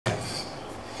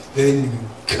that he can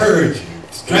encourage you,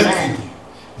 strengthen you,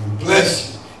 and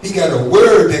bless you. He got a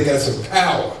word that got some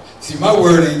power. See, my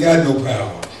word ain't got no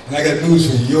power. And I got news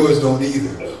for you, yours don't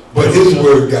either. But his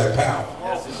word got power.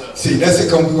 See, that's the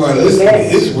come we want to listen to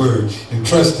his word and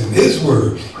trust in his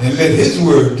word and let his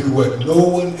word do what no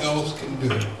one else can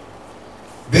do.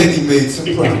 Then he made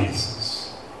some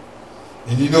promises.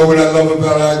 And you know what I love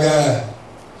about our God?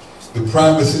 The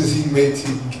promises he makes,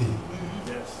 he can keep.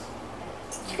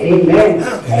 Amen.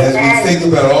 And as we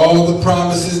think about all the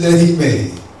promises that he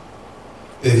made,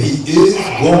 that he is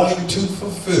going to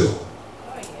fulfill,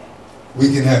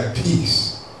 we can have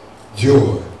peace,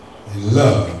 joy, and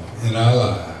love in our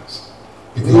lives.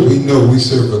 Because we know we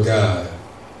serve a God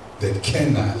that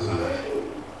cannot lie.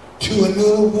 Two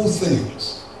innumerable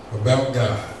things about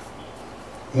God.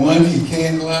 One, he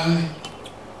can't lie.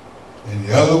 And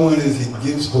the other one is he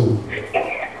gives hope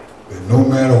that no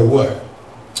matter what,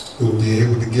 we'll be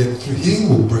able to get through. He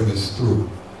will bring us through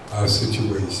our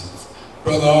situations.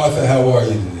 Brother Arthur, how are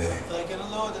you today? Thanking the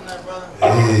Lord tonight, brother.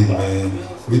 Amen.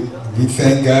 We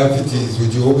thank God for Jesus.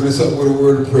 Would you open us up with a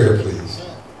word of prayer, please?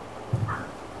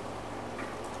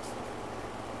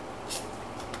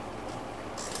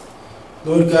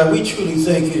 Lord God, we truly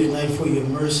thank you tonight for your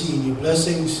mercy and your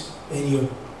blessings and your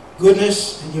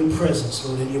goodness and your presence,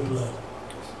 Lord, and your blood.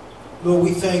 Lord,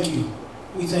 we thank you.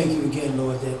 We thank you again,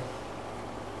 Lord, that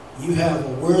you have a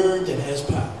word that has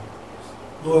power.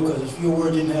 Lord, because if your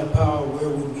word didn't have power, where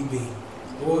would we be?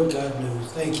 Lord, God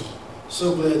knows. Thank you.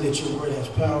 So glad that your word has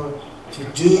power to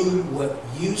do what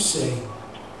you say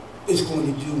it's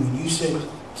going to do when you send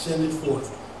it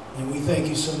forth. And we thank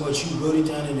you so much. You wrote it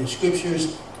down in the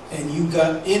scriptures, and you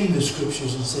got in the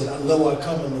scriptures and said, "Lo, I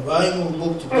come in the volume of the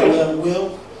book to do thy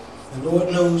will." And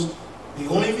Lord knows the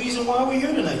only reason why we're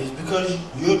here tonight is because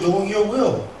you're doing your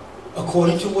will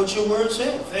according to what your word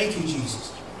said. Thank you,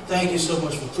 Jesus. Thank you so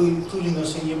much for including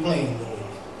us in your plan, Lord.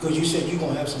 Because you said you're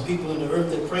going to have some people in the earth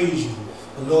that praise you.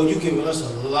 And Lord, you've given us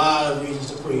a lot of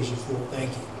reasons to praise you for.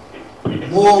 Thank you.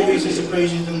 More reasons to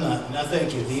praise you than not. And I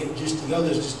thank you. The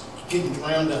others just getting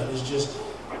drowned out. It's just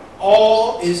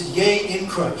all is yea in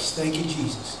Christ. Thank you,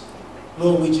 Jesus.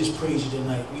 Lord, we just praise you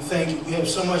tonight. We thank you. We have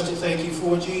so much to thank you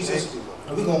for, Jesus.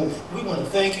 And we want to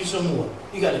thank you some more.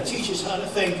 You got to teach us how to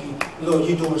thank you. Lord,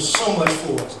 you're doing so much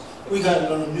for us. We got to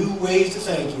learn new ways to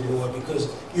thank you, Lord, because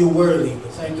you're worthy.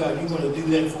 But thank God you're going to do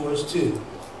that for us too.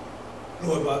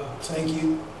 Lord, thank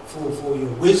you for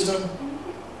your wisdom.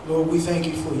 Lord, we thank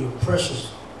you for your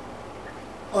precious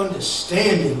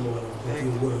understanding, Lord, of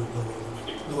your word, Lord.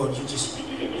 Lord, it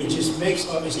just makes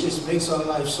our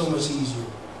life so much easier.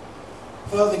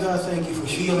 Father God, thank you for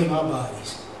healing our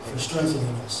bodies, for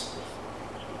strengthening us,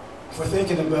 for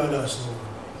thinking about us, Lord,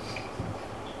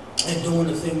 and doing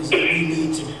the things that we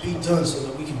need to be done so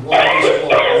that we can walk this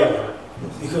walk, Lord.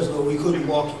 Because, Lord, we couldn't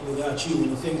walk it without you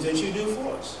and the things that you do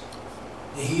for us.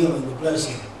 The healing, the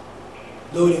blessing,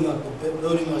 loading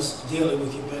us daily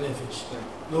with your benefits.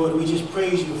 Lord, we just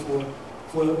praise you for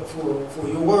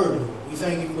your word, Lord. We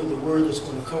thank you for the word that's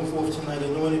going to come forth tonight.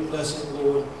 Anoint it, bless it,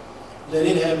 Lord. Let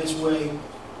it have its way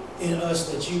in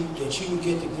us, that you would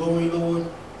get the glory, Lord.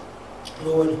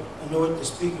 Lord, anoint the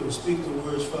speaker to speak the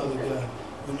words, Father God.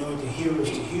 Anoint the hearers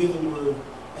to hear the word,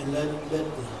 and let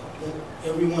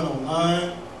everyone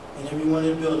online and everyone in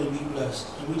the building be blessed.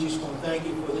 And we just want to thank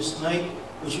you for this night,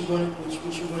 which you're going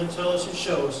to tell us and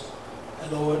show us,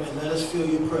 and Lord, and let us feel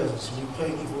your presence. And we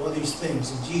thank you for all these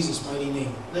things in Jesus' mighty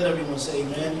name. Let everyone say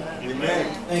amen.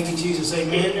 Amen. Thank you, Jesus.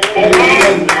 Amen.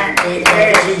 Amen. Thank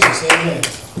God for Jesus. Amen.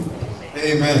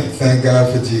 Amen. Thank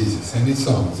God for Jesus. Any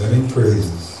songs, any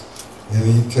praises,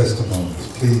 any testimonies,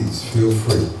 please feel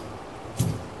free.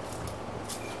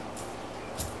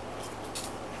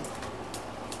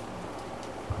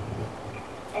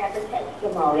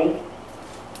 Testimony,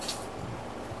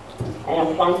 and I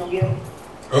thank you.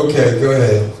 Okay, go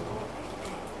ahead.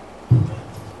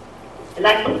 I'd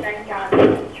like to thank God for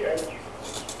the church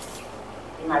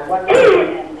and my wonderful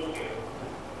family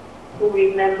who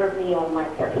remembered me on my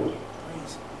birthday.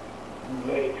 I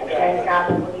thank God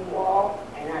for you all,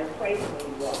 and I pray for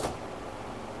you all.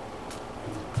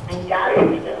 And God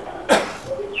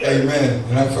for the church. Amen.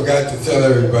 And I forgot to tell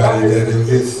everybody that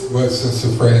it was Sister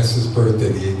Francis'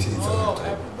 birthday, the 18th of October.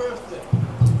 Happy birthday.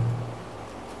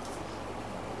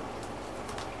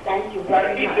 Thank you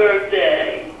very much. Happy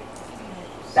birthday.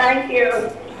 Thank you.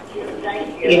 Thank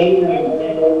you.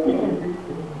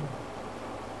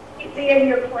 Keep me in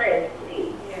your prayers,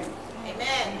 please.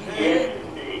 Amen. Amen.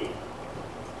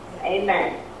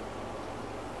 Amen.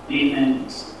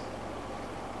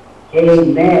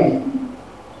 Amen.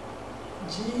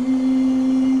 Jesus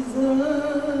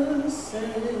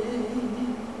saves.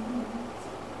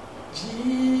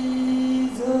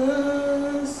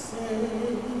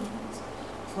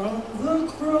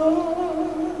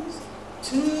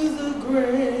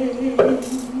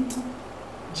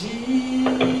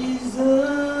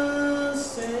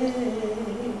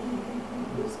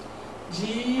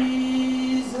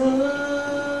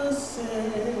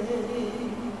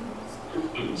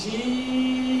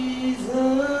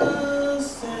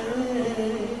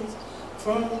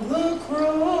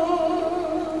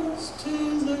 cross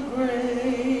to the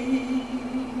grave,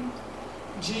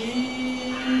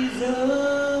 Jesus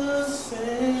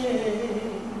said,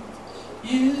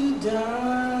 you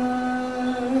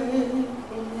died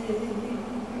for me.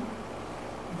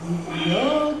 The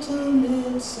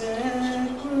ultimate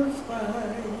sacrifice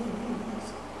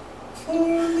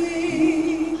for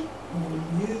me, whom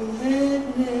you had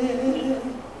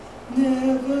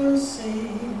never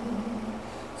seen.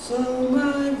 So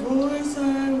my voice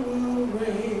I will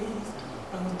raise,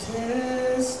 I'll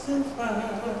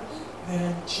testify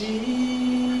that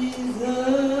Jesus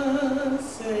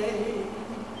saves.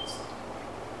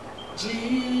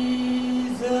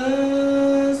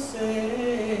 Jesus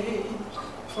saves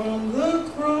from the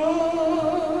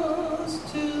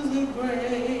cross to the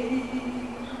grave.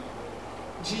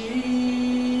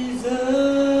 Jesus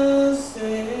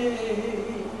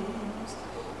saves.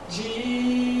 Jesus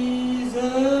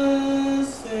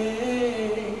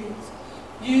saves.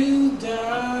 You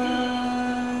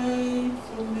died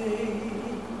for me.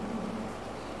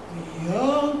 The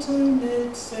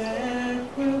ultimate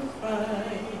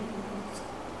sacrifice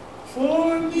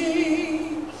for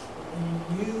me,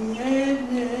 and you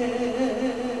had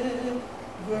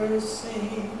never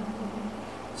seen.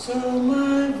 So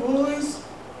my voice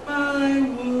I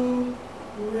will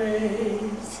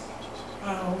raise,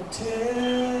 I'll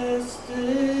testify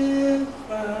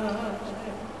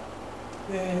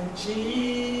that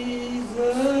Jesus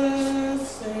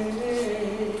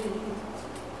saves.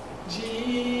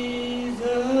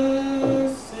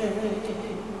 Jesus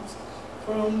saves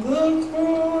from the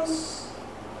cross.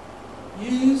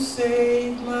 You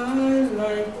saved my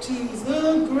life to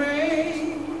the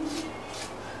grave.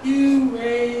 You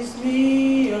raised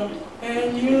me up,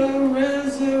 and your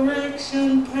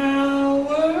resurrection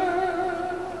power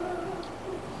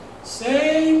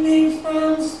saved me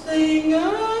from sting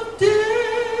of death.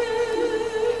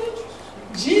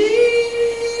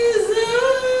 Jesus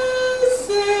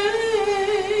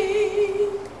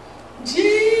saved.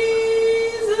 Jesus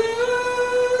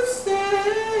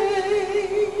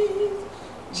saved.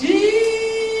 Jesus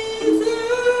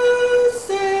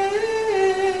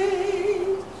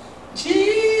saved.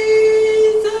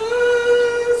 Jesus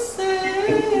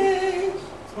saved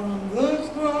from the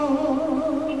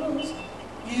cross.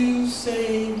 You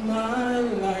saved my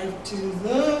life to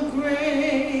the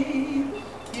grave.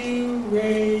 You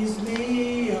raised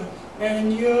me up,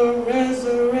 and your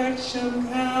resurrection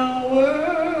power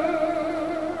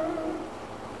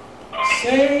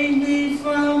saved me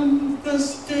from the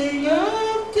sting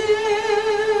of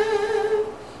death.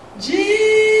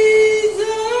 Jesus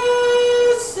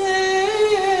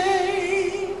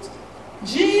saved.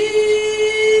 Jesus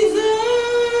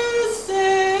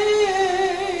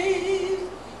saved.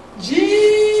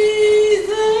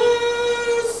 Jesus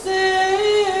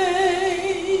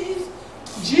saved.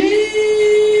 Jesus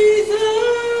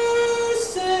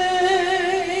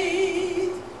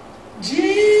saved. Jesus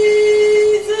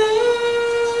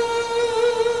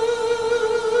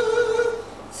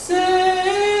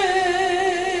saves.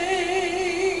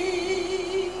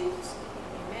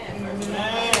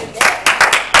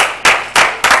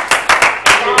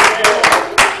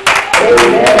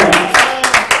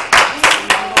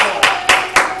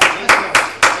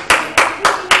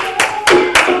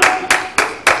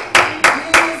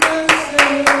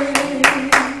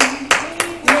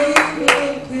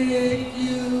 Pick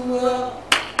you up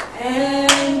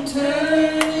and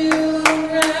turn you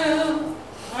around.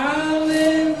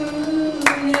 Hallelujah.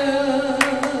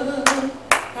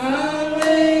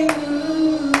 Hallelujah.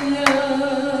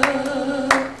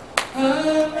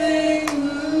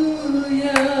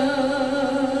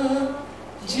 Hallelujah.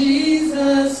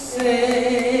 Jesus saves.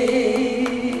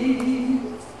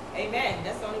 Amen.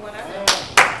 That's the only one I heard.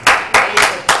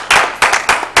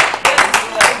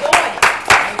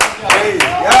 Praise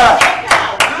God.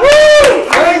 Woo! I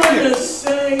Thank want you. to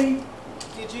say,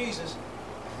 Jesus.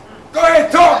 Go ahead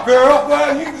and talk, girl.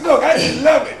 Well, you look, I just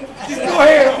love it. Just go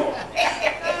ahead on.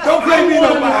 Don't play me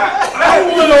no mind. I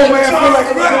want to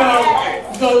talk about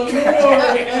the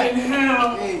Lord and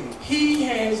how He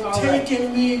has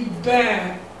taken me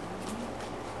back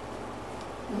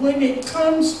when it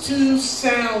comes to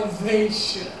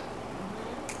salvation.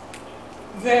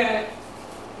 That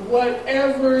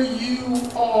whatever you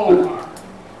are,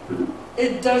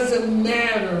 it doesn't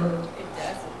matter It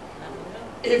doesn't.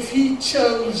 if He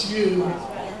chose you,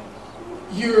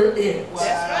 you're it.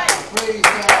 That's right. Praise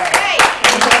God. Hey.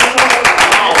 And that's all.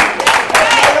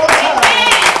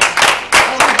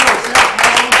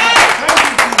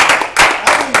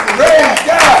 Praise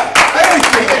God. Thank you.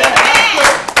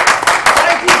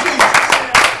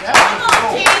 Come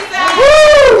on, Jesus. Woo!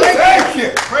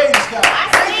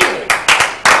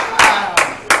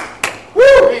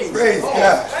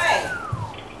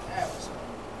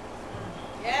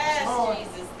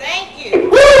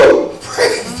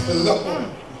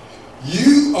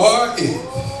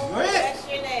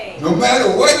 No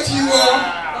matter what you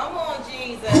are, Come on,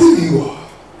 Jesus. who you are.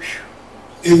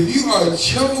 If you are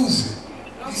chosen,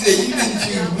 he said, you didn't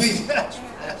choose me.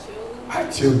 I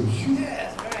chose you.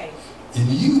 That's right. And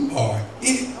you are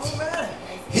it.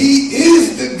 He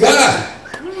is the God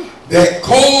that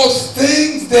calls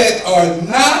things that are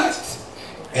not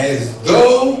as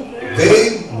though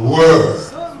they were.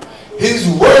 His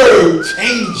word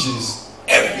changes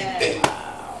everything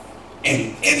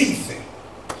and anything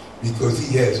because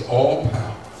he has all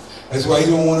power. That's why he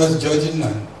don't want us judging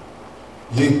nothing.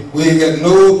 We ain't got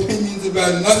no opinions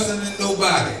about nothing and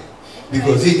nobody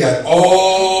because he got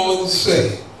all the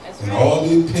say and all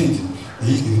the opinions.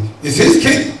 It's his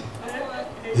kingdom.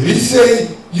 If he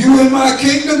say, you in my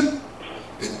kingdom,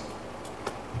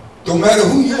 don't matter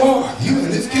who you are, you in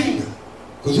his kingdom.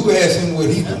 Because who asked him what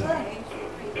he doing?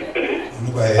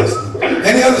 Nobody asked him.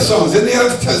 Any other songs, any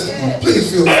other testimony,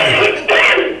 please feel free. I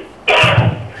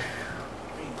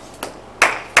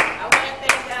want to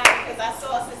thank God because I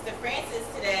saw Sister Francis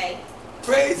today.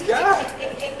 Praise God.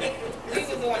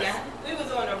 we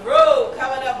was on the road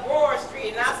coming up Broad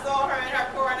Street, and I saw her in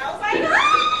her car, and I was like,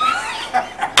 ah! I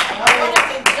wanted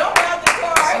to jump out the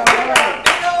car and give her a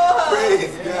big old hug.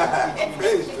 Praise God.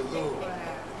 Praise the Lord.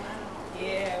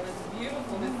 Yeah, it was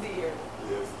beautiful to see her.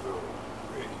 Yes, Lord.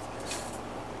 Praise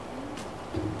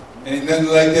God. Ain't nothing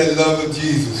like that love of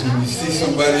Jesus when you see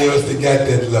somebody else that got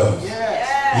that love. You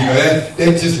know,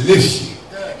 that just lifts you.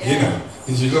 You know,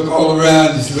 as you look all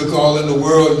around, you look all in the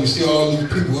world, you see all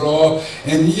these people with all,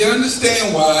 and you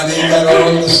understand why they got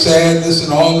all this sadness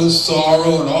and all this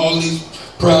sorrow and all these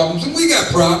problems. And we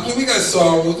got problems, and we got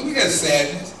sorrows, and we got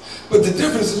sadness. But the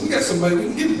difference is we got somebody we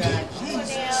can give it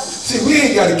to. See, we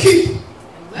ain't got to keep them.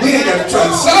 We ain't got to try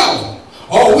to solve them.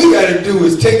 All we got to do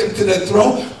is take them to that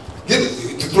throne, get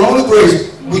the throne of grace.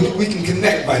 We can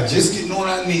connect by just getting on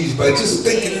our knees, by just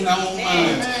thinking in our own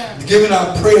minds, giving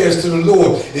our prayers to the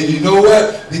Lord. And you know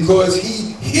what? Because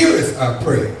he heareth our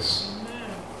prayers.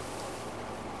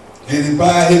 And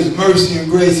by his mercy and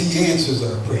grace, he answers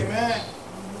our prayers.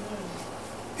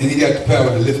 And he got the power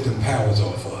to lift them powers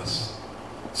off us.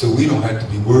 So we don't have to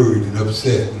be worried and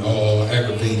upset and all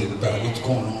aggravated about what's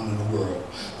going on in the world.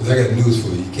 Because I got news for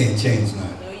you. You can't change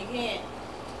nothing. No, you can't.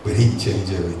 But he can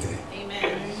change everything.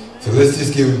 Amen. So let's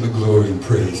just give him the glory and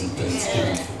praise and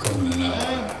thanksgiving for coming in our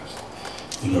lives.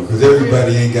 You know, because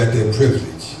everybody ain't got that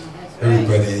privilege.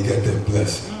 Everybody ain't got that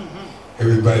blessing.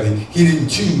 Everybody, he didn't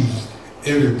choose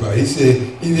everybody. He said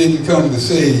he didn't come to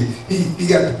save. He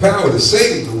got the power to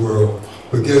save the world.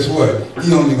 But guess what?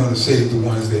 He only going to save the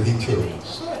ones that he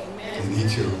chose. And he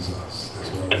chose us. That's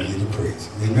why we need to praise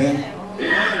him.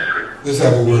 Amen? Let's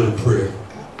have a word of prayer.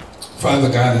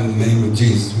 Father God, in the name of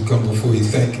Jesus, we come before you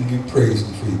thanking you, praising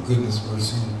you for your goodness,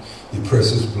 mercy, and your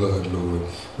precious blood, Lord.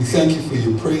 We thank you for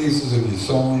your praises of your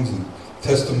songs and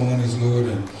testimonies, Lord,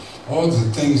 and all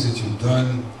the things that you've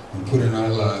done and put in our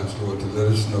lives, Lord, to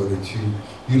let us know that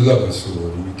you love us,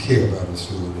 Lord, and you care about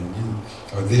us, Lord, and you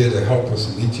are there to help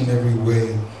us in each and every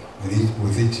way and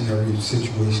with each and every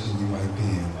situation that you might be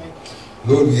in.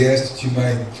 Lord, we ask that you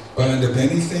might bind up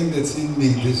anything that's in me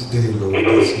this day, Lord,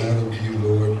 that's not of you,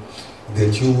 Lord,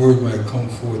 that your word might come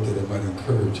forth, that it might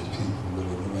encourage your people,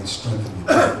 Lord, it might strengthen your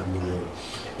people, Lord,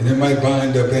 and it might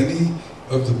bind up any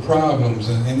of the problems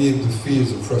and any of the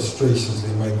fears and frustrations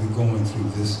they might be going through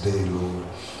this day, Lord,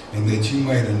 and that you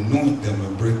might anoint them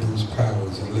and break those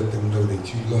powers and let them know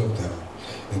that you love them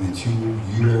and that you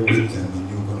are with them and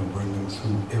you're going to bring them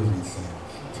through everything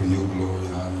for your glory,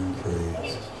 honor, and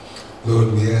praise.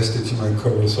 Lord, we ask that you might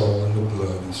cover us all in the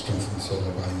blood and strengthen us all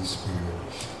by your Spirit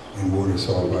and water us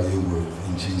all by your word.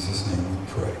 In Jesus' name we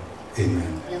pray.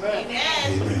 Amen. Amen.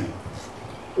 Amen.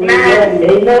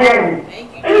 Amen.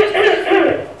 Thank you,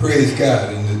 Jesus. Praise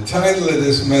God. And the title of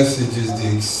this message is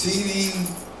The Exceeding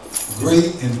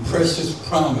Great and Precious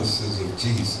Promises of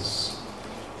Jesus.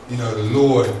 You know, the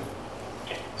Lord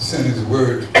sent his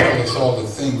word to tell us all the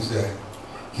things that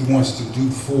he wants to do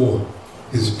for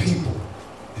his people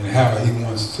and how he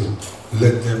wants to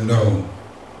let them know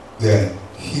that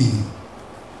he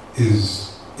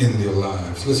is in their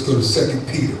lives. Let's go to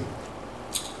 2 Peter.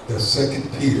 That's 2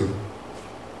 Peter.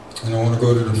 And I want to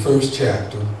go to the first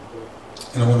chapter.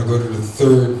 And I want to go to the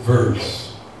 3rd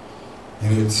verse.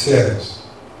 And it says,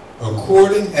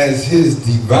 according as his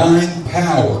divine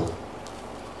power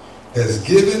has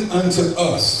given unto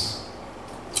us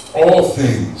all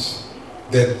things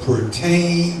that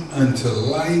pertain unto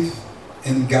life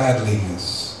and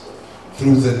godliness,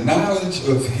 through the knowledge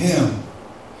of him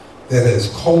that has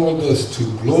called us to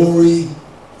glory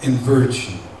and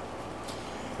virtue,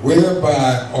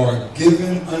 whereby are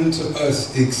given unto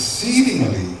us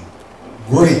exceedingly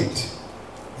great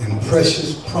and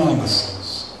precious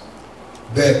promises,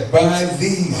 that by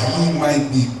these ye might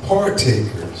be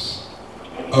partakers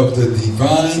of the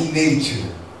divine nature,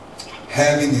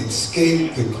 having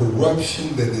escaped the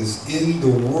corruption that is in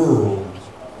the world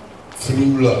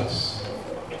through lust.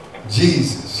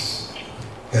 Jesus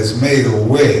has made a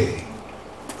way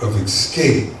of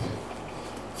escape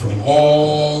from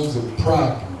all the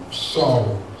problems,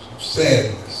 sorrows,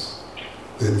 sadness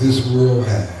that this world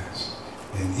has.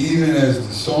 And even as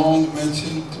the song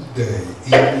mentioned today,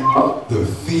 even the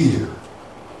fear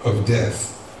of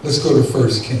death. Let's go to 1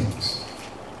 Kings.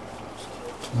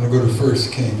 I'm going to go to 1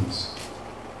 Kings.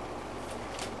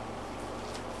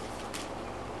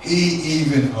 He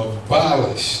even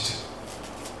abolished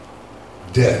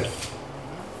death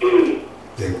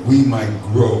that we might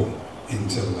grow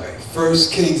into life. 1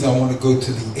 Kings, I want to go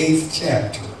to the 8th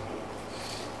chapter.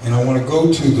 And I want to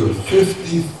go to the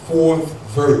 54th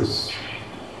verse.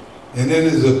 And it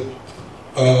is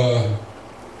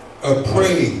a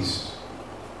praise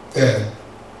that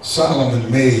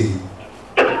Solomon made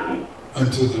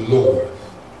unto the Lord.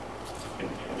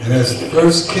 And that's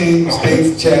 1 Kings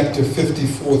 8th chapter,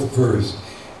 54th verse.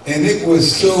 And it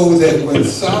was so that when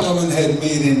Solomon had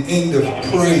made an end of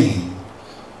praying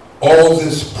all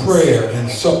this prayer and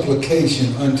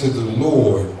supplication unto the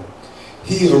Lord,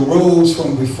 he arose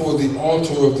from before the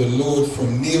altar of the Lord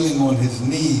from kneeling on his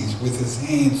knees with his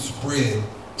hands spread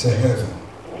to heaven.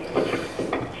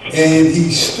 And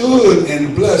he stood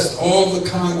and blessed all the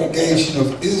congregation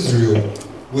of Israel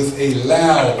with a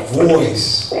loud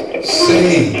voice,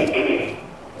 saying,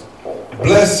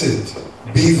 Blessed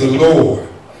be the Lord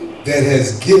that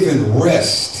has given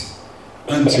rest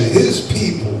unto his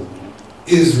people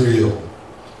Israel,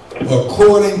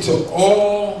 according to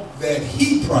all that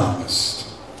he promised.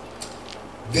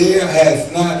 There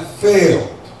hath not failed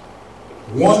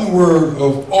one word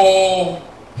of all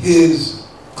his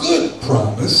good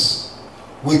promise,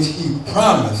 which he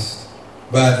promised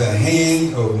by the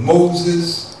hand of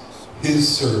Moses, his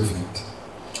servant.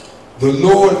 The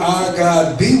Lord our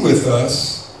God be with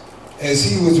us, as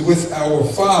he was with our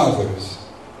fathers.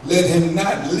 Let him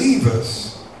not leave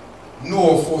us,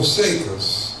 nor forsake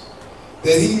us,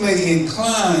 that he may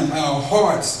incline our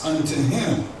hearts unto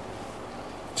him,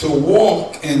 to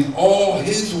walk in all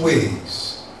his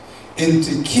ways, and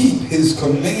to keep his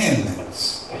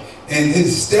commandments, and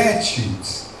his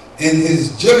statutes, and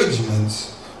his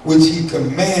judgments, which he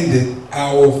commanded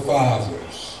our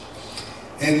fathers.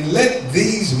 And let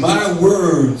these my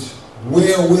words,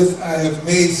 wherewith I have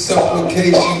made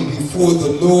supplication before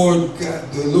the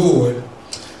Lord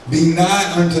be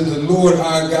nigh unto the Lord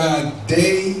our God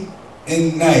day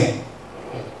and night,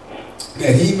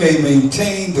 that he may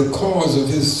maintain the cause of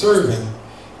his servant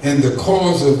and the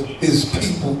cause of his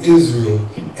people Israel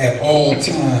at all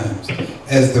times,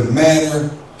 as the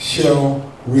matter shall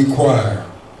require,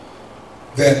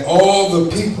 that all the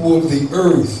people of the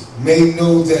earth may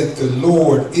know that the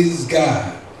Lord is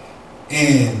God,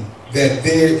 and that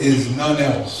there is none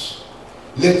else.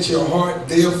 Let your heart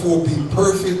therefore be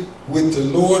perfect with the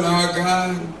Lord our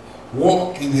God,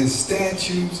 walk in his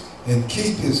statutes, and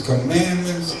keep his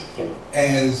commandments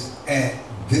as at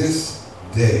this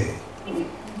day.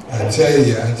 I tell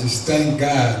you, I just thank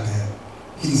God that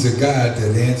he's a God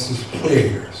that answers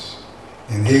prayers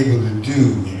and able to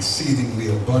do exceedingly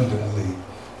abundantly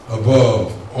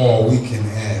above all we can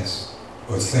ask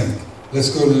or think. Let's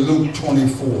go to Luke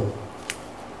 24.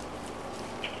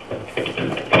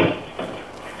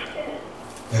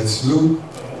 That's Luke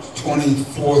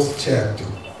 24th chapter.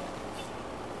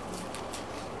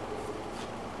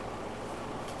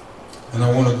 And I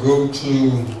want to go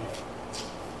to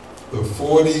the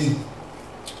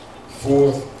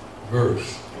 44th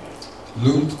verse.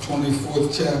 Luke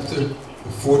 24th chapter, the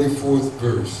 44th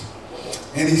verse.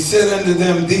 And he said unto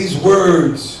them, These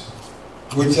words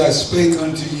which I spake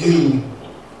unto you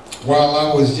while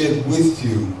I was yet with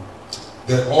you,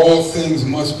 that all things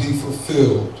must be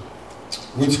fulfilled,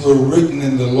 which were written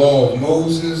in the law of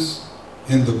Moses,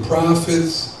 in the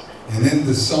prophets, and in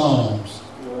the Psalms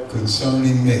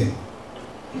concerning me.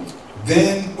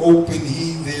 Then opened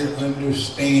he their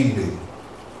understanding,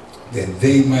 that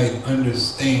they might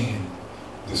understand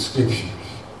the Scriptures.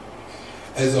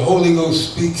 As the Holy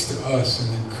Ghost speaks to us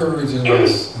and encourages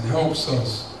us and helps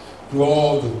us through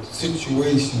all the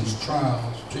situations,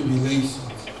 trials, tribulations,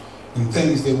 and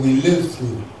things that we live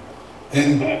through.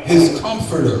 And his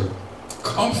comforter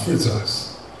comforts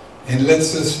us and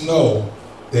lets us know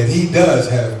that he does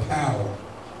have power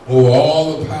over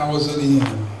all the powers of the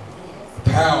enemy.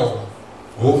 Power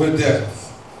over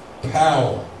death.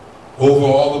 Power over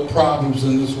all the problems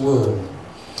in this world.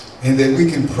 and that we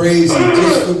can praise him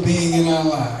just for being in our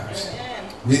lives.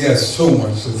 We got so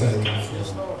much to thank him for.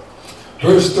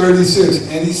 Verse 36,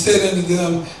 and he said unto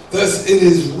them, thus it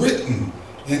is written,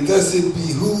 and thus it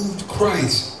behooved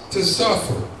Christ to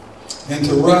suffer, and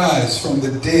to rise from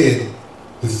the dead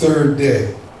the third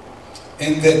day,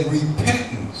 and that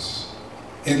repentance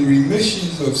and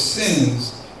remissions of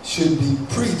sins should be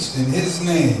preached in his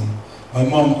name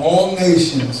among all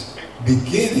nations,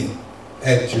 beginning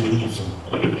at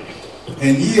Jerusalem.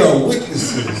 And ye are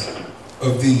witnesses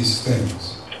of these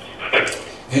things.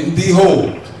 And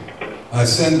behold, I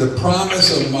send the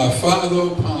promise of my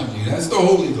Father upon you. That's the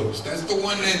Holy Ghost. That's the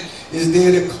one that is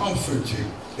there to comfort you.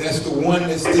 That's the one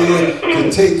that's there to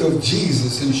take of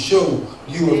Jesus and show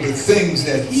you of the things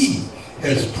that he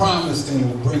has promised and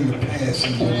will bring to pass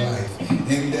in your life.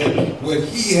 And that what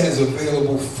he has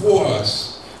available for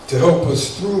us to help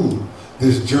us through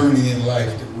this journey in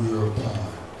life that we are upon.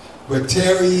 But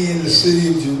tarry ye in the city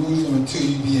of Jerusalem until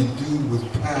you be endued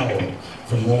with power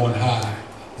from on high.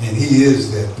 And he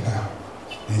is that power.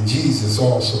 And Jesus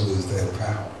also is that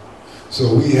power.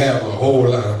 So we have a whole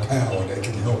lot of power that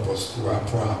can help us through our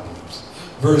problems.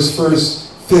 Verse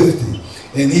 50.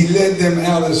 And he led them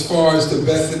out as far as to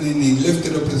Bethany, and he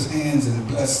lifted up his hands and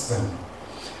blessed them.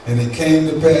 And it came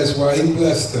to pass, while he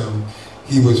blessed them,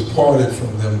 he was parted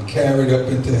from them, carried up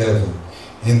into heaven.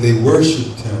 And they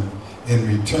worshipped him, and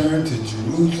returned to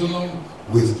Jerusalem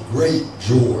with great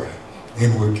joy,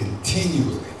 and were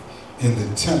continually in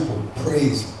the temple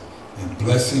praising and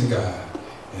blessing God.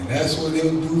 And that's what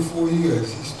he'll do for you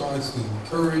as he starts to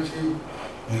encourage you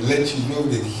and let you know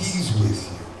that he's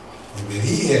with you and that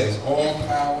he has all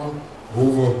power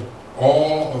over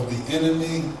all of the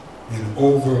enemy and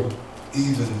over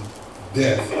even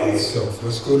death itself.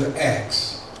 Let's go to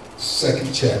Acts,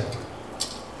 2nd chapter.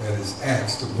 That is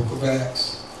Acts, the book of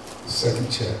Acts, the 2nd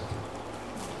chapter.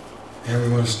 And we're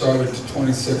going to start at the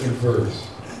 22nd verse.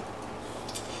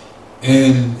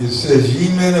 And it says,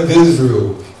 ye men of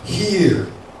Israel, hear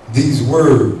these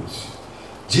words.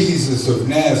 Jesus of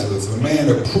Nazareth, a man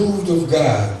approved of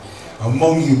God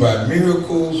among you by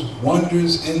miracles,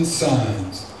 wonders, and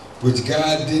signs, which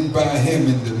God did by him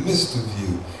in the midst of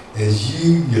you, as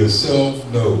you yourself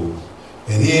know.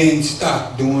 And he ain't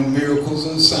stopped doing miracles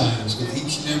and signs, because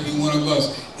each and every one of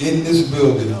us in this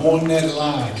building, on that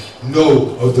line,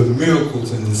 know of the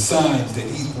miracles and the signs that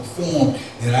he's performed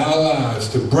in our lives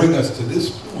to bring us to this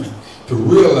point, to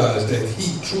realize that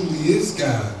he truly is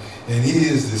God and he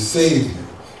is the Savior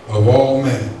of all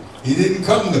men. He didn't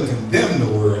come to condemn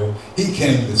the world, he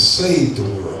came to save the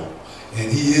world.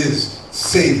 And he is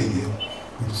saving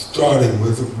it, starting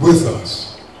with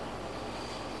us.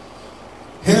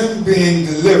 Him being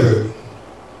delivered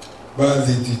by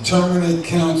the determinate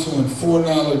counsel and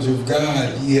foreknowledge of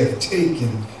God, ye have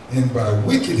taken, and by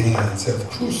wicked hands have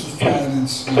crucified and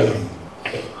slain,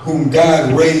 whom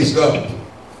God raised up,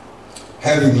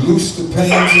 having loosed the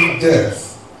pains of death,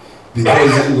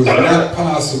 because it was not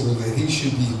possible that he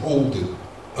should be holden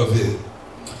of it.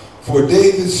 For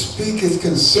David speaketh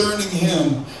concerning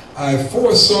him, I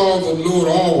foresaw the Lord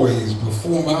always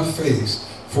before my face,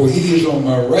 for he is on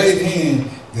my right hand,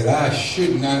 that I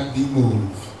should not be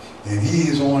moved. And he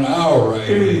is on our right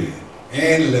hand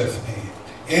and left hand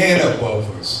and above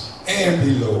us and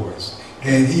below us.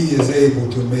 And he is able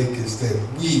to make us that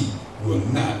we will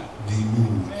not be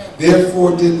moved.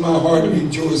 Therefore did my heart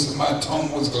rejoice and my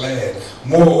tongue was glad.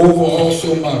 Moreover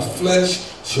also my flesh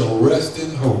shall rest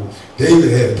in hope.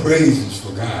 David had praises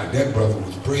for God. That brother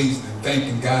was praising and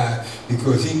thanking God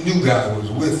because he knew God was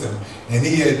with him. And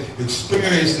he had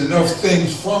experienced enough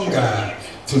things from God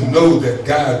to know that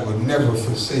God would never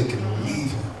forsake him or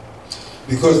leave him.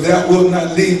 Because thou wilt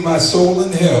not leave my soul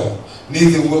in hell,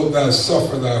 neither wilt thou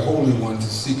suffer thy Holy One to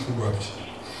see corruption.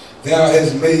 Thou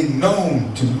hast made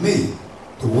known to me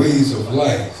the ways of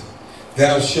life.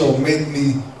 Thou shalt make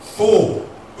me full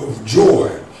of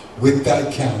joy with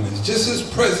thy countenance. Just his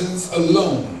presence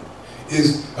alone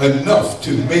is enough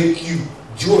to make you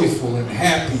joyful and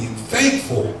happy and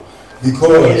thankful,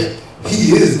 because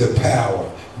he is the power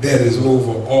that is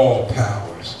over all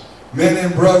powers. Men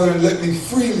and brethren, let me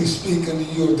freely speak unto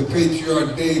you of the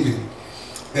patriarch David,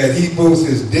 that he both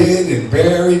is dead and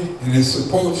buried, and his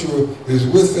sepulchre is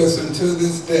with us until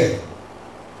this day.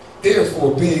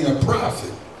 Therefore, being a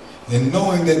prophet, and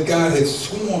knowing that God had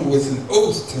sworn with an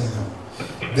oath to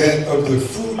him, that of the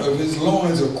fruit of his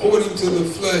loins, according to the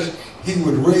flesh, he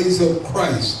would raise up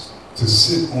Christ to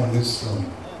sit on his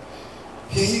throne.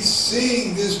 He,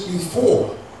 seeing this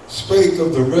before, spake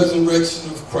of the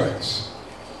resurrection of Christ,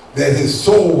 that his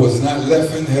soul was not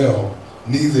left in hell,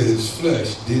 neither his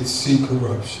flesh did see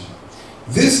corruption.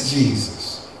 This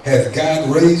Jesus, hath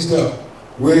God raised up,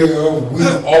 whereof we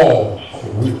all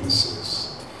are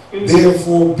witnesses.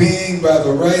 Therefore, being by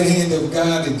the right hand of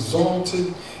God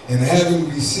exalted, and having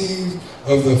received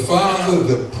of the Father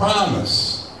the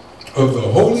promise of the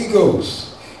Holy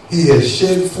Ghost, he has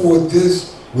shed forth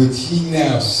this which ye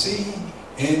now see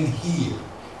and hear.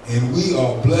 And we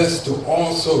are blessed to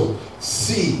also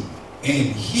see and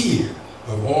hear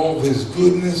of all his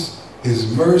goodness,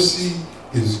 his mercy,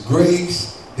 his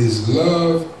grace, his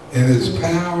love, and his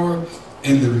power,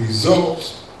 and the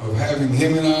results of having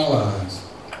him in our lives.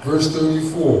 Verse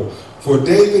 34, for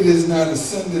David is not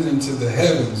ascended into the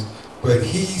heavens, but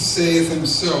he saith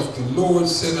himself, the Lord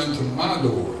said unto my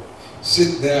Lord,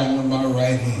 sit thou on my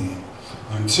right hand,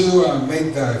 until I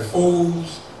make thy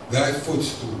foes thy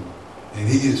footstool. And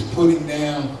he is putting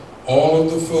down all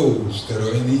of the foes that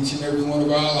are in each and every one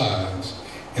of our lives,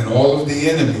 and all of the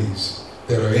enemies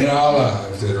that are in our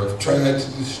lives that have tried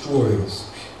to destroy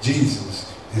us.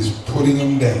 Jesus is putting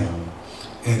them down,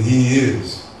 and he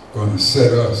is going to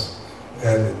set us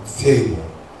at a table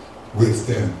with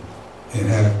them and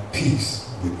have peace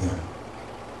with them.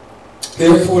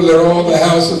 Therefore, let all the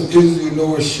house of Israel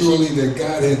know assuredly that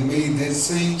God hath made that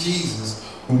same Jesus,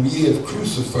 whom ye have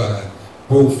crucified,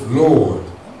 both Lord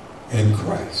and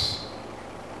Christ.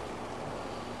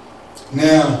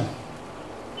 Now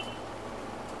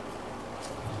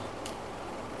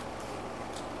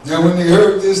when they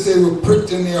heard this, they were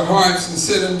pricked in their hearts, and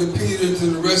said unto Peter and to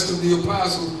the rest of the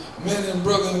apostles, men and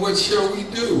brethren, what shall we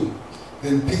do?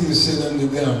 Then Peter said unto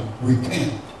them,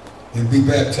 repent and be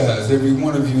baptized, every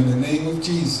one of you, in the name of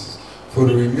Jesus, for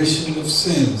the remission of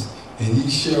sins, and ye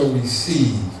shall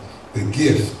receive the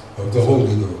gift of the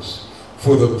Holy Ghost.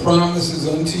 For the promise is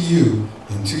unto you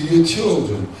and to your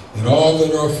children, and all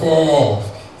that are far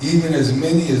off, even as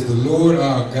many as the Lord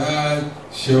our God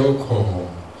shall call.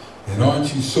 And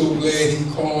aren't you so glad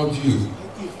he called you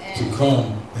to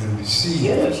come and receive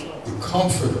the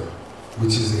Comforter,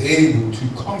 which is able to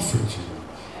comfort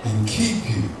you and keep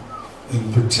you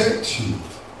and protect you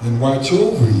and watch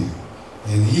over you?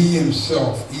 And he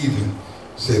himself even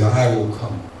said, I will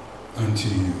come unto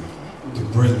you to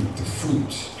bring the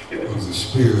fruits of the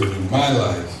Spirit in my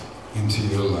life into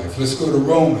your life. Let's go to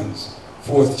Romans,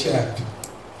 4th chapter.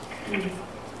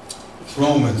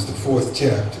 Romans, the 4th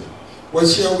chapter. What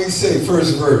shall we say?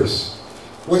 First verse.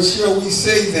 What shall we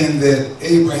say then that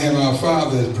Abraham our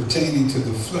father is pertaining to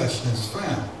the flesh has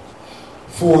found?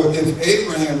 For if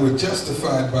Abraham were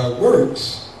justified by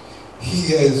works,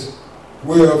 he has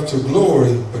whereof to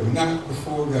glory, but not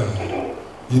before God.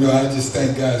 You know, I just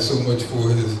thank God so much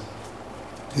for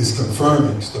his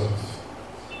confirming stuff.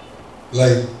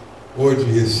 Like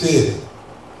Audrey has said,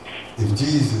 if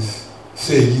Jesus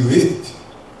said you it,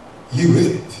 you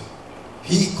it.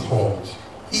 He called you.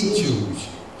 He chose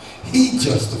you. He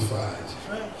justified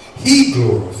you. He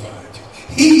glorified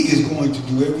you. He is going to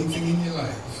do everything in your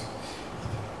life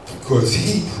because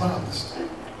he promised it,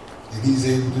 and he's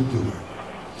able to do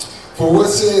it. For what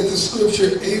saith the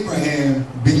scripture, Abraham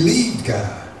believed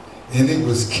God, and it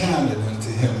was counted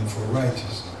unto him for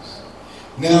righteousness.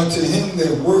 Now to him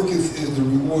that worketh is the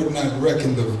reward not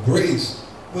reckoned of grace,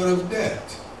 but of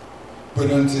debt.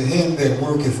 But unto him that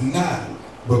worketh not,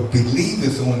 but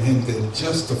believeth on him that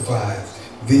justifieth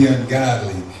the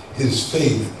ungodly, his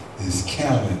faith is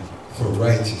counted for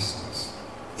righteousness.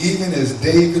 Even as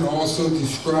David also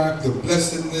described the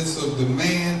blessedness of the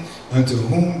man unto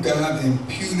whom God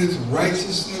imputeth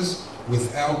righteousness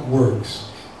without works,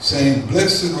 saying,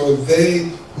 blessed are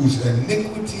they whose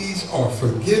iniquities are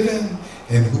forgiven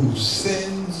and whose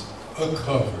sins are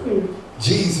covered.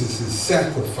 Jesus'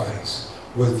 sacrifice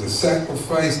was the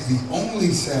sacrifice, the only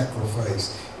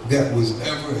sacrifice that was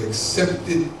ever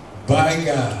accepted by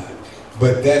God.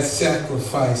 But that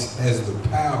sacrifice has the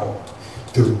power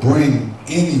to bring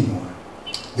anyone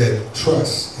that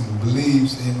trusts and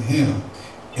believes in him.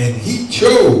 And he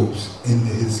chose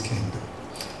into his kingdom.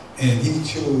 And he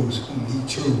chose whom he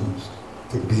chose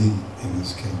to be in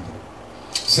his kingdom.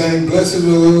 Saying, blessed are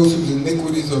those whose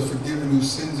iniquities are forgiven,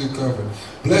 whose sins are covered.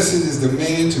 Blessed is the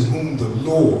man to whom the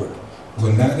Lord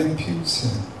will not impute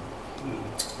sin.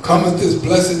 Cometh this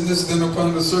blessedness then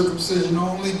upon the circumcision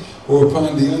only, or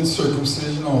upon the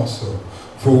uncircumcision also?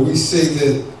 For we say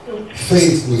that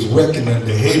faith was reckoned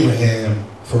unto Abraham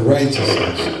for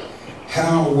righteousness.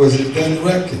 How was it then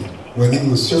reckoned? When he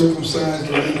was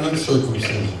circumcised or in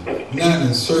uncircumcision? Not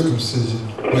in circumcision,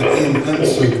 but in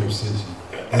uncircumcision.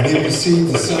 And he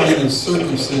received the sign of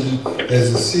circumcision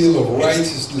as a seal of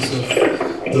righteousness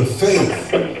of the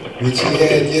faith which he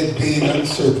had yet being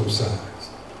uncircumcised,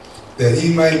 that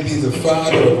he might be the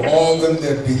father of all them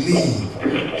that believe,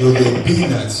 though they be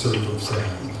not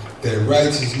circumcised, that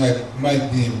righteousness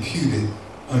might be imputed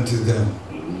unto them.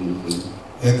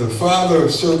 And the father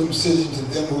of circumcision to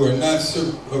them who are not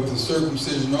of the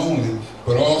circumcision only,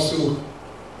 but also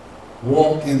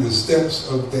walk in the steps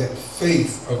of that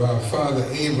faith of our father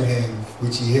Abraham,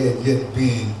 which he had yet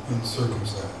being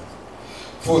uncircumcised.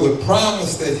 For the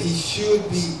promise that he should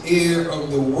be heir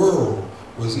of the world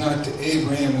was not to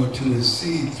Abraham or to his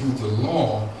seed through the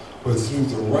law, but through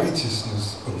the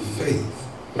righteousness of faith.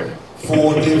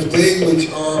 For if they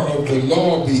which are of the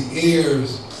law be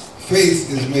heirs,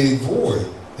 faith is made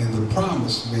void, and the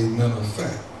promise made none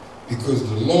effect. Because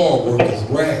the law worketh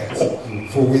wrath,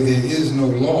 for where there is no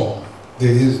law,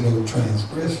 there is no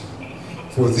transgression.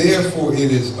 For therefore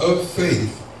it is of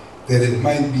faith, that it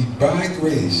might be by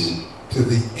grace, to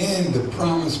the end the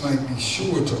promise might be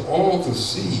sure to all the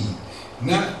seed,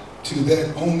 not to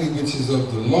that only which is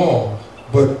of the law,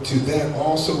 but to that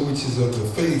also which is of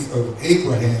the faith of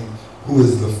Abraham, who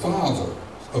is the father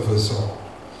of us all.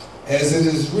 As it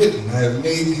is written, I have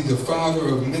made thee the father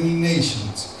of many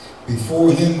nations,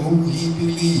 before him who ye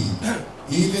believe,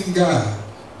 even God,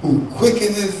 who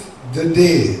quickeneth the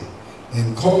dead,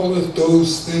 and calleth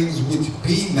those things which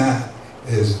be not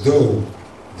as though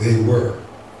they were.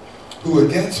 Who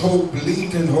against hope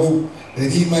believed in hope,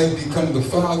 that he might become the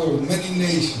father of many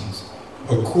nations,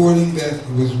 according that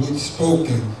was which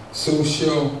spoken, so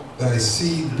shall thy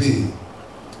seed be.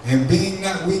 And being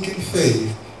not weak in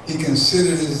faith, he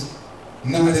considered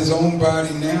not his own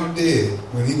body now dead,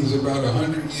 when he was about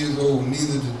 100 years old,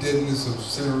 neither the deadness of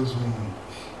Sarah's womb.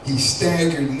 He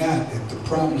staggered not at the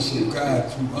promise of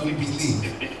God through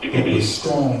unbelief, but was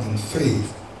strong in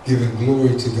faith, giving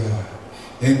glory to God.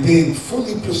 And being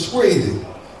fully persuaded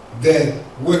that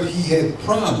what he had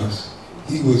promised,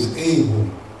 he was able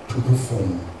to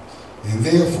perform. And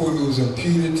therefore it was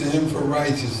imputed to him for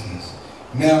righteousness.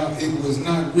 Now it was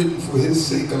not written for his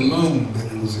sake alone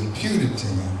that it was imputed to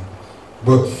him,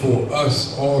 but for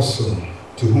us also,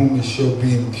 to whom it shall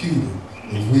be imputed,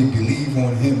 if we believe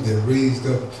on him that raised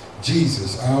up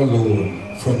Jesus our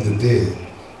Lord from the dead,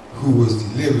 who was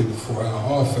delivered for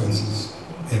our offenses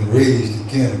and raised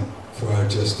again for our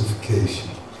justification.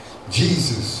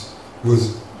 Jesus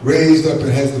was raised up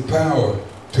and has the power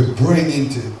to bring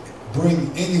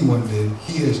anyone that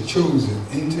he has chosen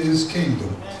into his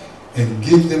kingdom and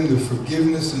give them the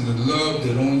forgiveness and the love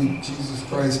that only Jesus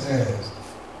Christ has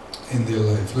in their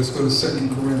life. Let's go to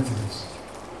 2 Corinthians.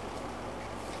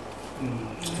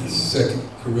 2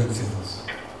 Corinthians.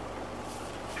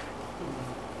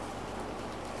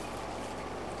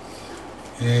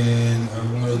 And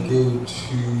I want to go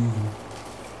to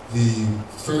the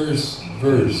first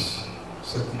verse,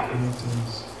 2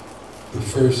 Corinthians, the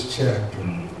first chapter.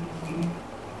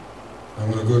 I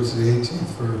want to go to the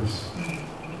 18th verse.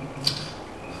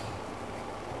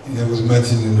 And that was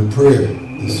mentioned in the prayer,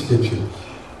 the scripture.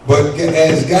 But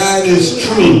as God is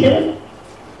true,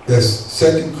 that's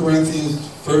 2 Corinthians,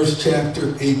 first chapter,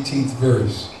 18th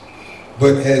verse.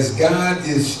 But as God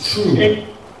is true,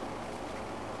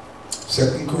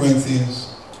 2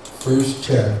 Corinthians, first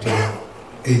chapter,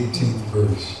 18th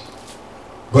verse.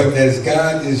 But as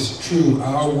God is true,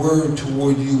 our word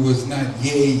toward you was not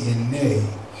yea and nay.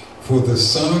 For the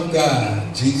Son of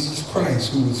God, Jesus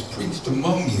Christ, who was preached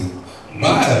among you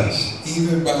by us,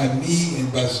 even by me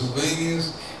and by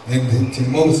Silvanus and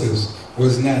Timotheus,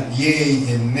 was not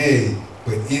yea and nay,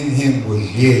 but in him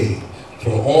was yea.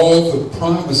 For all the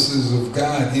promises of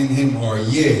God in him are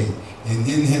yea, and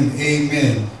in him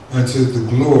amen, unto the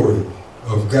glory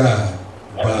of God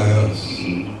by us.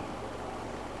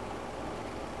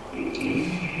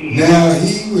 Now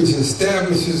he which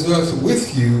establishes us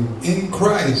with you in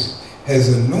Christ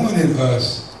has anointed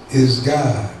us is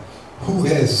God, who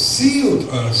has sealed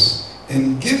us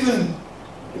and given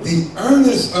the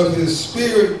earnest of his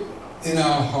Spirit in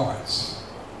our hearts.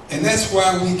 And that's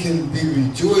why we can be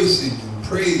rejoicing and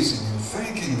praising and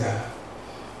thanking God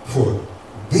for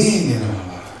being in our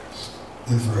lives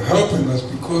and for helping us,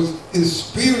 because his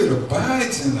Spirit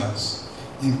abides in us,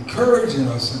 encouraging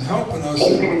us and helping us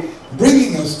and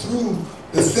bringing us through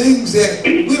the things that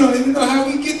we don't even know how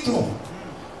we get through them.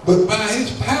 But by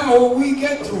his power we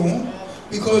get through them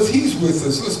because he's with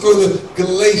us. Let's go to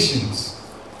Galatians,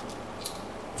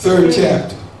 3rd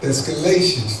chapter. That's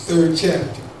Galatians, 3rd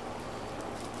chapter.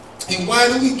 And why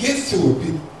do we get through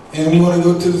it? And we want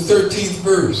to go to the 13th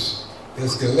verse.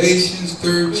 That's Galatians,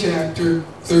 3rd chapter,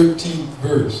 13th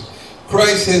verse.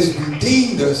 Christ has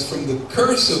redeemed us from the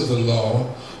curse of the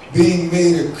law, being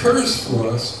made a curse for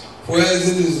us. For as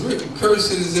it is written,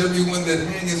 cursed is everyone that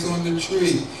hangeth on the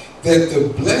tree, that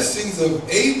the blessings of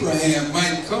Abraham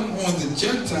might come on the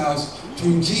Gentiles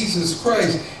through Jesus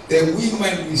Christ, that we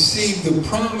might receive the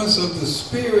promise of the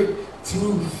Spirit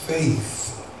through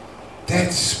faith.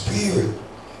 That Spirit,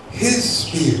 His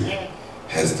Spirit,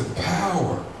 has the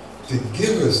power to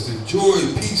give us the joy,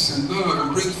 peace, and love,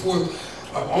 and bring forth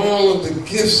all of the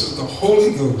gifts of the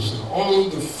Holy Ghost and all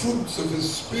of the fruits of His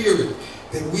Spirit,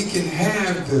 that we can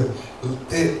have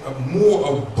that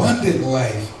more abundant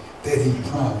life that He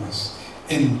promised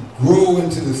and grow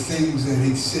into the things that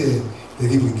He said that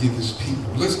He would give His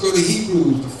people. Let's go to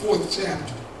Hebrews, the 4th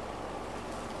chapter.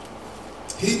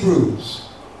 Hebrews,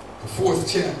 the 4th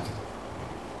chapter.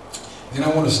 And I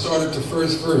want to start at the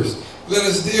first verse. Let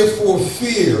us therefore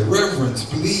fear, reverence,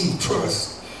 believe,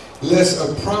 trust, lest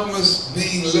a promise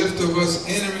being left of us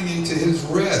entering into His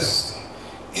rest,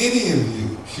 any of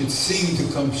you should seem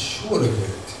to come short of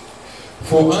it.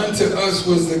 For unto us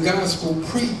was the gospel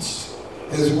preached,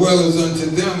 as well as unto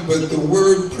them, but the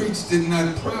word preached did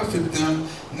not profit them,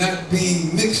 not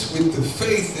being mixed with the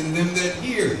faith in them that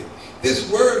hear it.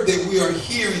 This word that we are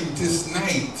hearing this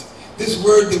night, this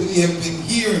word that we have been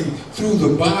hearing through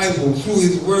the Bible, through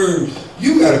His word,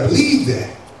 you got to believe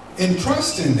that and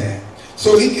trust in that,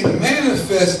 so He can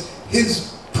manifest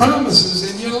His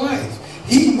promises in your life.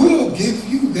 He will give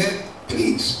you that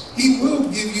peace. He will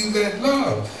give you that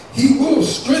love. He will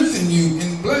strengthen you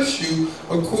and bless you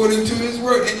according to His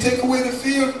word, and take away the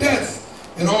fear of death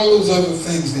and all those other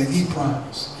things that He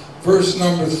promised. Verse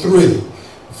number 3.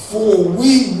 For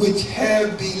we which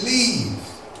have believed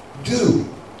do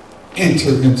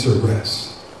enter into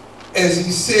rest. As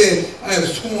He said, I have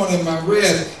sworn in my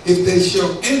wrath, if they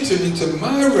shall enter into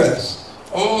my rest,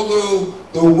 although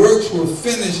the works were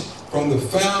finished from the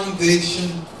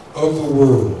foundation of the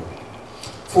world.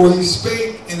 For He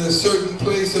spake in a certain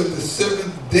place of the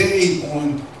 7th day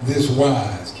on this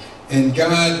wise, and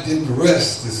God did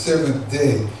rest the 7th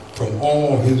day from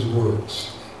all His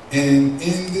works. And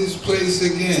in this place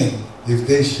again, if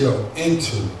they shall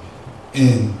enter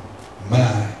in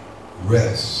my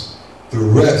rest. The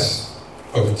rest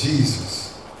of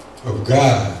Jesus, of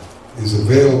God, is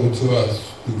available to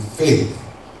us through faith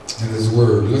in His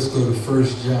word. Let's go to 1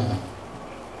 John.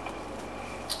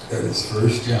 That is 1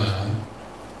 John.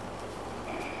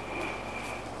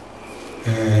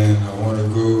 And I want to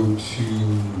go to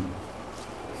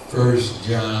 1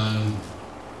 John,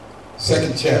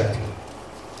 2nd chapter.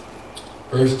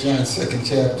 1 John, 2nd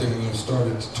chapter, we're going to start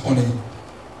at the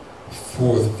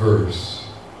 24th verse.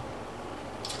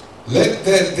 Let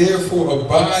that therefore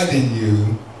abide in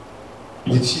you,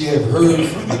 which ye have heard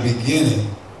from the beginning.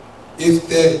 If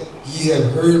that ye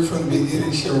have heard from the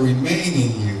beginning shall remain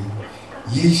in you,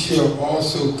 ye shall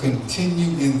also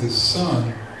continue in the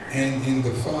Son and in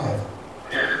the Father.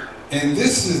 And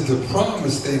this is the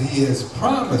promise that He has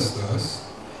promised us,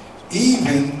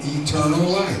 even eternal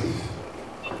life.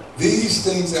 These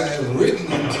things I have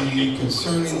written unto you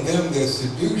concerning them that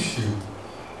seduce you.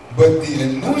 But the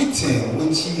anointing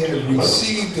which ye have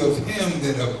received of Him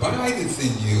that abideth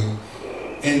in you,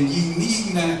 and ye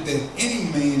need not that any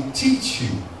man teach you,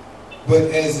 but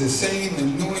as the same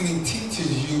anointing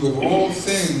teaches you of all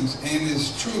things, and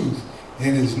is truth,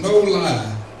 and is no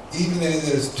lie, even as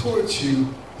it has taught you,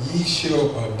 ye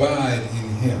shall abide in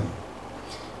Him.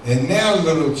 And now,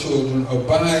 little children,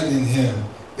 abide in Him,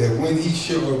 that when He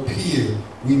shall appear,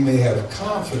 we may have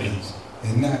confidence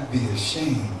and not be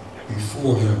ashamed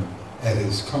before Him at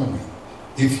His coming.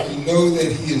 If ye know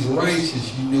that He is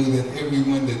righteous, ye know that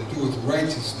everyone that doeth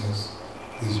righteousness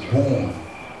is born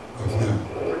of Him.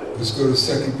 Let's go to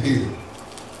 2 Peter.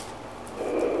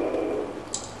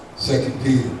 2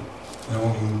 Peter. Now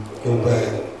I'm going to go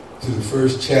back to the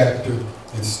 1st chapter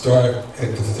and start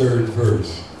at the 3rd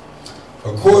verse.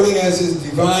 According as His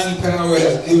divine power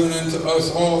has given unto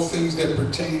us all things that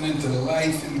pertain unto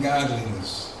life and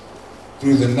godliness,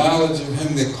 through the knowledge of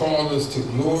Him that called us to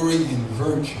glory and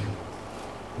virtue,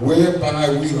 whereby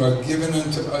we are given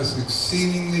unto us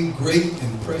exceedingly great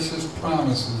and precious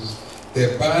promises,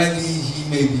 that by these ye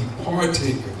may be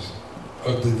partakers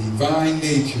of the divine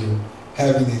nature,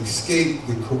 having escaped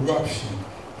the corruption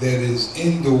that is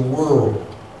in the world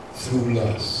through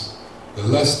lust. The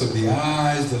lust of the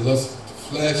eyes, the lust of the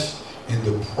flesh, and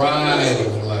the pride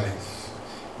of life.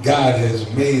 God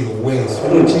has made a way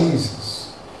through Jesus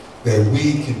that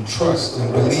we can trust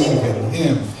and believe in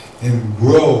Him and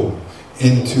grow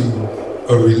into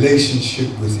a relationship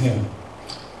with Him.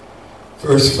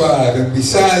 Verse 5, and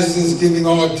besides this, giving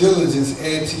all diligence,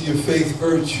 add to your faith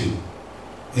virtue,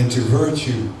 and to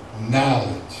virtue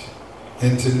knowledge,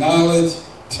 and to knowledge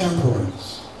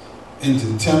temperance, and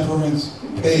to temperance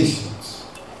patience,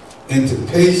 and to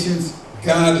patience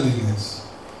godliness,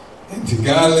 and to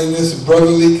godliness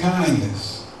brotherly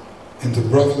kindness, and to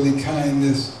brotherly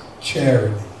kindness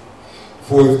charity.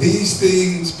 For if these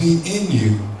things be in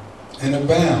you and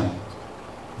abound,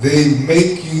 they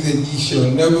make you that ye shall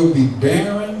never be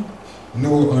barren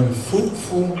nor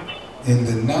unfruitful in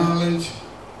the knowledge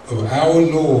of our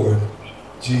Lord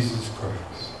Jesus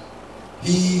Christ.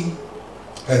 He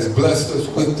has blessed us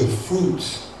with the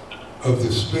fruits of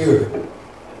the Spirit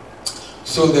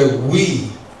so that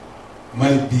we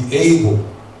might be able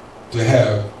to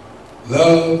have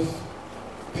love,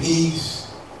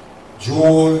 peace,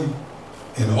 joy,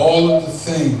 and all of the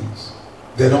things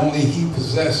that only He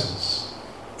possesses,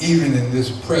 even in this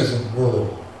present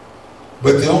world.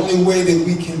 But the only way that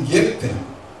we can get them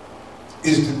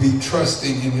is to be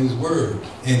trusting in His Word.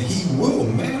 And He will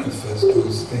manifest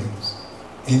those things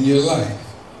in your life.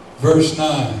 Verse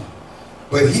 9,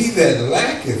 but he that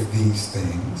lacketh these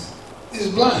things is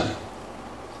blind,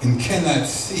 and cannot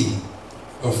see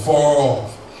afar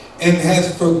off, and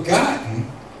hath forgotten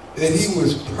that he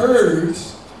was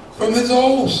purged from his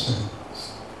old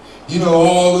sins. You know,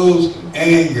 all those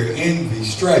anger, envy,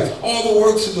 strife, all the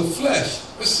works of the flesh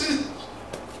are sins.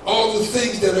 All the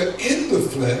things that are in the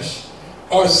flesh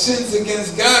are sins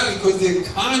against God because they're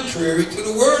contrary to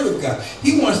the Word of God.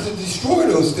 He wants to destroy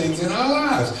those things in our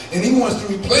lives, and He wants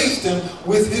to replace them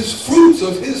with His fruits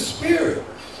of His Spirit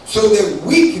so that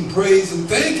we can praise and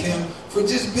thank Him for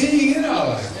just being in our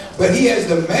life. But He has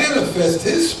to manifest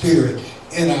His Spirit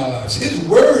in our lives. His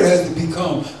Word has to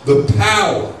become the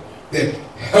power that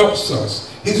helps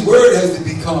us. His Word has to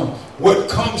become what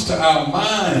comes to our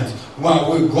minds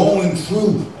while we're going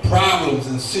through problems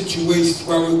and situations,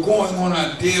 while we're going on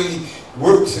our daily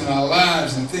works in our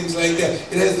lives and things like that.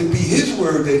 It has to be His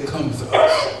Word that comes to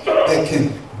us, that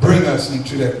can bring us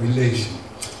into that relation.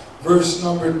 Verse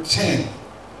number 10.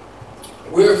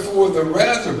 Wherefore the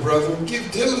rather, brethren,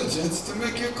 give diligence to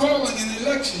make your calling and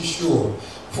election sure.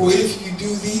 For if you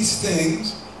do these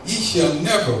things, ye shall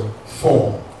never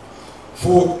fall.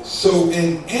 For so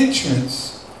an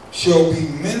entrance shall be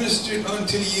ministered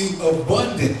unto you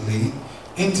abundantly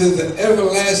into the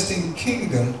everlasting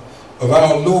kingdom of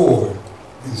our Lord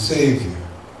and Savior,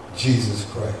 Jesus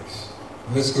Christ.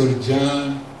 Let's go to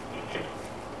John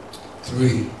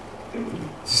 3.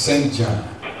 St. John,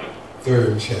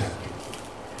 3rd chapter.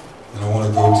 And I want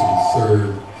to go to the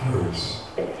 3rd verse.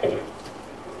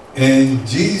 And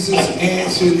Jesus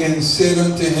answered and said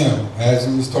unto him, as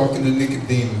He was talking to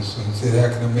Nicodemus, and He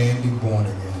said, how can a man be born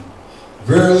again?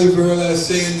 Verily, verily, I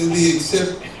say unto thee,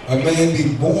 except a man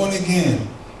be born again,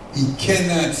 he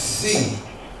cannot see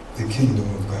the kingdom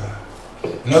of God.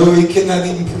 In other words, he cannot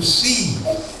even perceive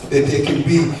that there can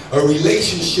be a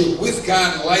relationship with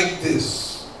God like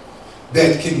this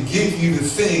that can give you the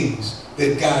things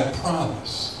that God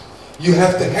promised. You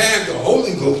have to have the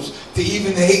Holy Ghost to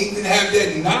even have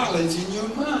that knowledge in your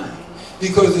mind.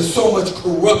 Because there's so much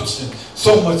corruption,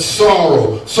 so much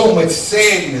sorrow, so much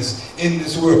sadness in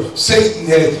this world. Satan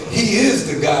he is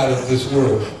the God of this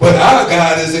world. But our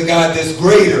God is a God that's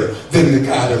greater than the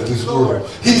God of this world.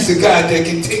 He's a God that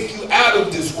can take you out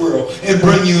of this world and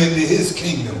bring you into His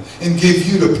kingdom and give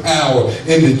you the power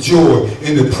and the joy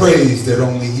and the praise that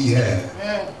only He has.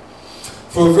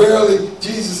 For verily,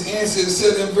 Jesus answered and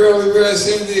said, and verily, verily, I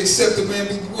say unto thee, except a man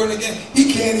be born again,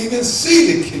 he can't even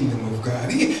see the kingdom of God.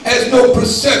 He has no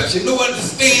perception, no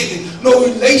understanding, no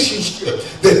relationship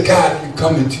that God can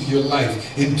come into your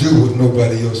life and do what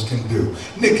nobody else can do.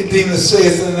 Nicodemus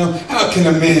says unto him, how can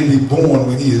a man be born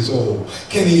when he is old?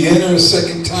 Can he enter a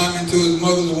second time into his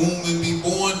mother's womb and be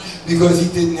born? Because he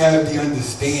didn't have the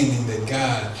understanding that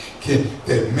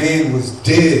that man was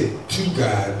dead to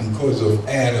God because of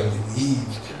Adam and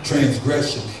Eve's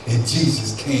transgression, and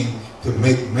Jesus came to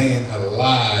make man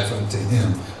alive unto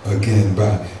Him again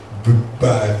by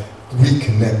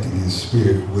reconnecting his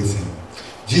spirit with Him.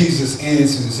 Jesus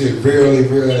answered and said, verily,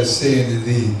 verily, I say unto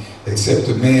thee, except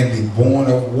a man be born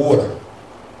of water.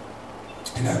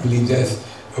 And I believe that's,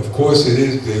 of course, it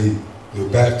is the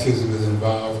baptism is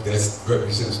involved. That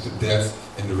represents the death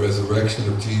and the resurrection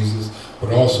of Jesus,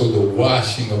 but also the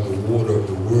washing of the water of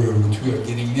the Word, which we are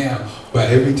getting now. By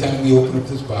every time we open up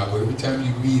this Bible, every time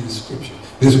you read the Scripture,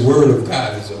 this Word of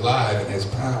God is alive and has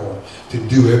power to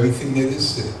do everything that is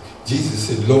said. Jesus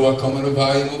said, lo, I come in the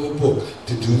volume of a book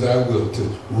to do thy will, to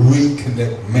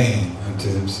reconnect man unto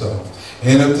himself.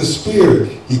 And of the Spirit,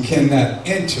 he cannot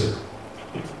enter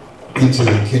into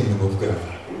the kingdom of God.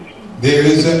 There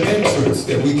is an entrance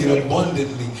that we can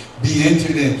abundantly be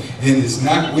entered in. And it's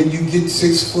not when you get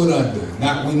 6 foot under,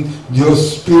 not when your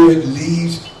spirit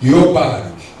leaves your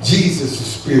body. Jesus, the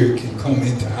Spirit, can come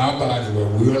into our body where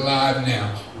we're alive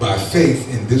now by faith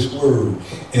in this word.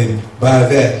 And by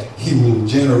that, he will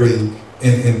generate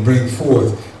and bring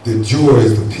forth the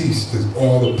joys, the peace,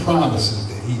 all the promises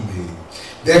that he made.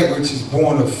 That which is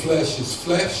born of flesh is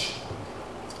flesh,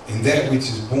 and that which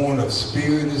is born of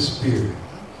spirit is spirit.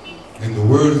 And the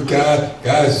word of God,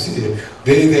 God said,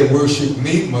 they that worship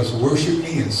me must worship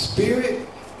me in spirit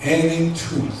and in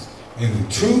truth. And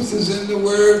the truth is in the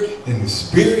word, and the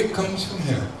spirit comes from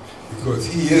him, because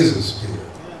he is a spirit.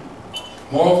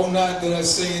 Marvel not that I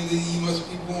say unto thee, you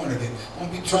must be born again. Don't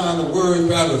be trying to worry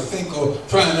about or think or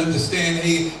trying to understand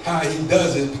how he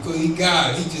does it, because he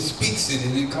God. He just speaks it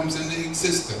and it comes into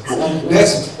existence.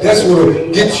 That's what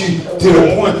will get you to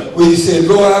the point where you say,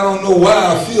 Lord, I don't know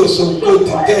why I feel so good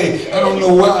today. I don't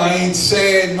know why I ain't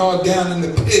sad nor down in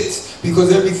the pits,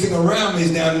 because everything around me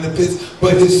is down in the pits.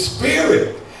 But his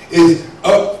spirit is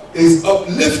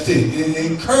uplifting and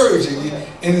encouraging,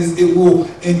 and it will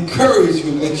encourage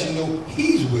you and let you know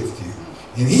he's with you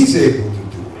and he's able to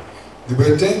do it.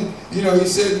 But then, he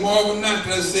said, marvel not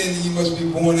that I say that you must be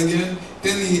born again.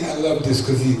 Then I love this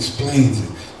because he explains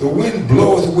it. The wind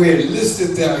bloweth where it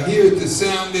listeth, thou hearest the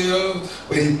sound thereof,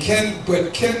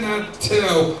 but cannot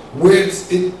tell whence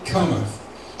it cometh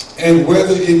and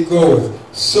whither it goeth.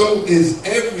 So is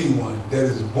everyone that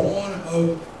is born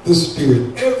of the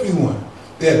Spirit. Everyone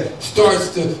that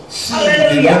starts to see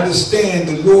and understand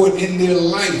the Lord in their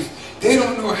life. They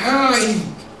don't know how he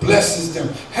blesses them,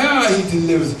 how he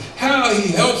delivers, how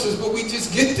he helps us, but we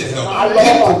just get the help,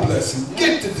 get the blessing,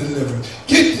 get the deliverance,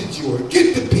 get the joy,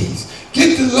 get the peace,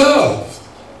 get the love.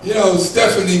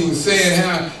 Stephanie was saying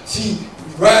how she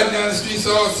riding down the street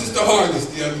saw Sister Hargis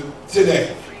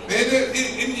today.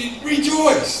 And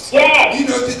rejoiced. Yes. He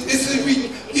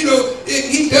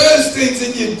does things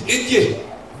in your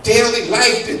daily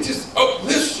life that just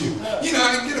uplifts you.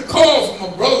 I get a call from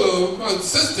my brother or my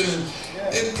sister,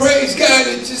 and praise God,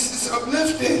 it's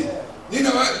uplifting.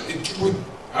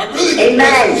 I really get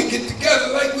blessed when we get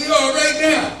together like we are right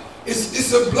now.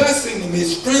 It's a blessing to me. It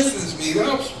strengthens me. It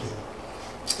helps me.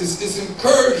 It's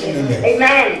encouraging to me.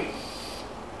 Amen.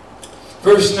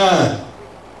 Verse 9.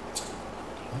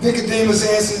 Nicodemus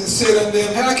answered and said unto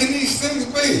them, how can these things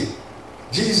be?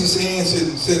 Jesus answered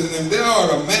and said unto them, thou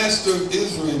art a master of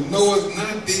Israel, knowest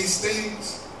not these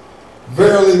things?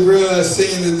 Verily, verily, I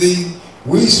say unto thee,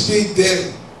 we speak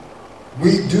that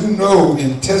we do know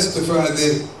and testify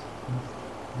that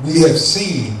we have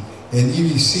seen, and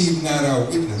ye receive not our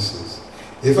witnesses.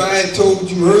 If I had told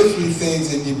you earthly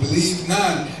things and ye believe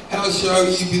not, how shall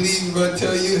ye believe if I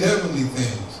tell you heavenly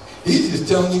things? He's just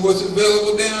telling you what's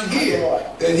available down here,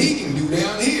 that he can do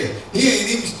down here. He ain't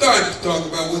even started to talk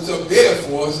about what's up there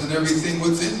for us and everything,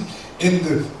 what's in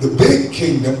the big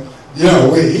kingdom,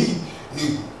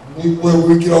 where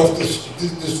we get off this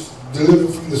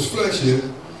delivered from this flesh here.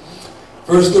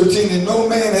 Verse 13, and no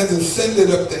man has ascended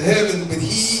up to heaven, but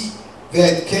he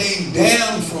that came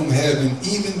down from heaven,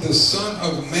 even the Son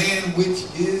of Man which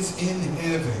is in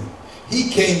heaven. He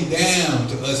came down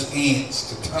to us ants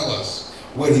to tell us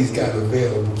what he's got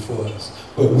available for us.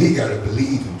 But we got to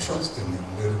believe and trust in him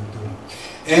and let him do it.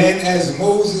 And as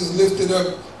Moses lifted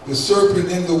up the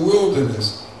serpent in the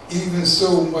wilderness, even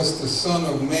so must the Son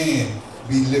of Man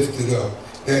be lifted up,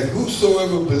 that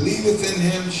whosoever believeth in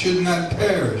him should not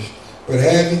perish, but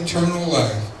have eternal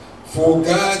life. For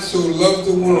God so loved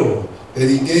the world, that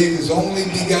he gave his only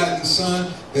begotten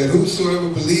Son, that whosoever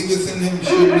believeth in him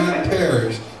should not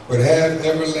perish, but have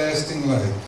everlasting life.